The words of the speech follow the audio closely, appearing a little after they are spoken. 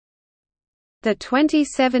The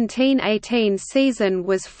 2017–18 season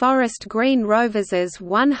was Forest Green Rovers'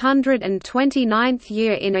 129th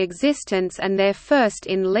year in existence and their first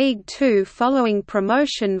in League Two following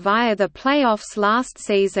promotion via the playoffs last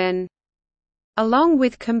season. Along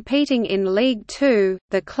with competing in League Two,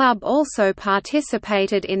 the club also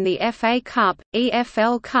participated in the FA Cup,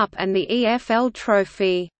 EFL Cup and the EFL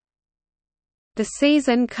Trophy. The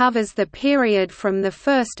season covers the period from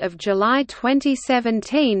 1 July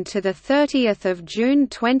 2017 to 30 June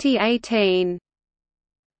 2018.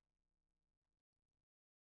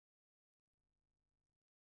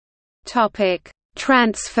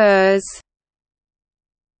 Transfers.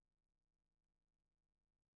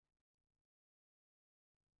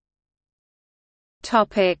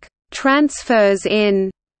 Transfers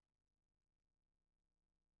in.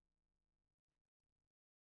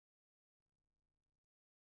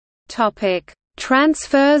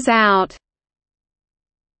 Transfers out.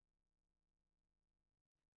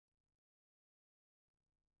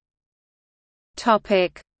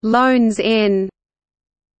 Loans in.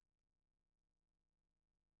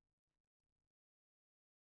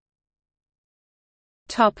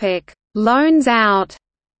 Loans out.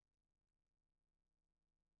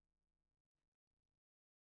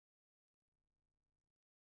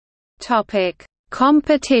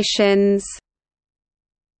 Competitions.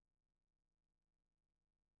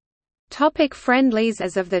 Friendlies.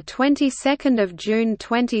 As of the 22nd of June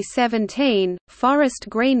 2017, Forest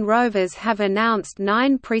Green Rovers have announced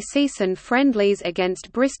 9 pre-season friendlies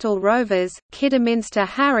against Bristol Rovers, Kidderminster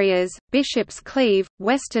Harriers, Bishops Cleeve,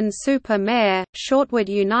 Weston-super-Mare, Shortwood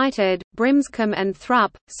United, Brimscombe and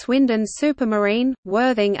Thrupp, Swindon Supermarine,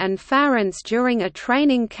 Worthing and Farrants during a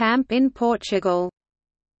training camp in Portugal.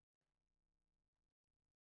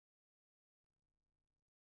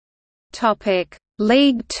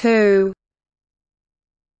 League Two.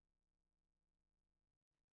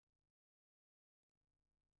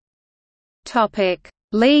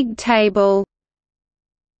 League table.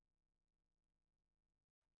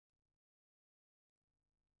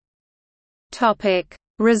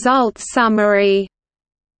 Results summary.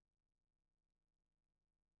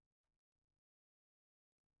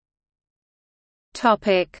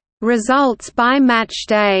 Results by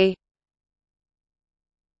matchday.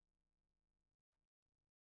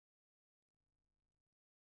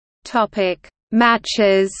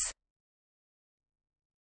 Matches.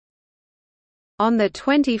 On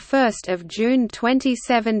 21 June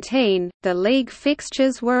 2017, the league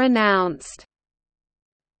fixtures were announced.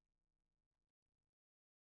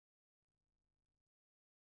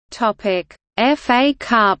 FA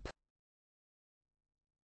Cup.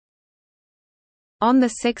 On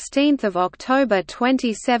 16 October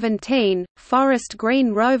 2017, Forest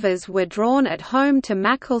Green Rovers were drawn at home to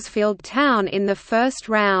Macclesfield Town in the first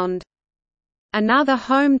round. Another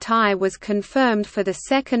home tie was confirmed for the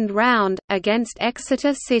second round, against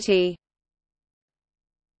Exeter City.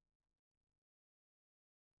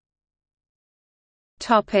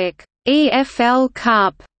 EFL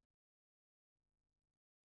Cup.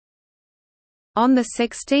 On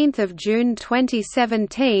 16 June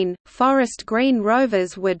 2017, Forest Green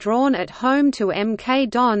Rovers were drawn at home to MK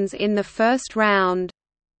Dons in the first round.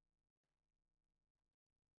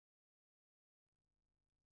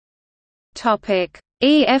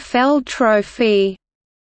 EFL Trophy.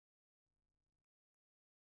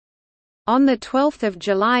 On 12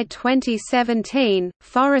 July 2017,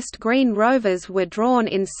 Forest Green Rovers were drawn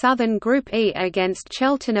in Southern Group E against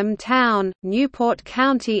Cheltenham Town, Newport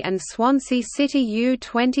County and Swansea City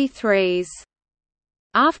U23s.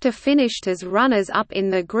 After finished as runners-up in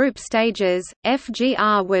the group stages,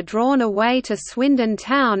 FGR were drawn away to Swindon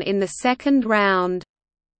Town in the second round.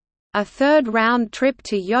 A third-round trip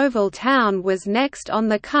to Yeovil Town was next on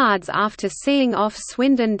the cards after seeing off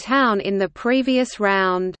Swindon Town in the previous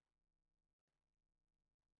round.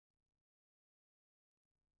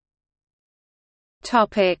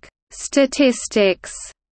 Statistics.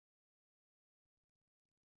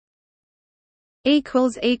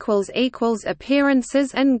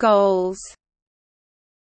 Appearances and goals.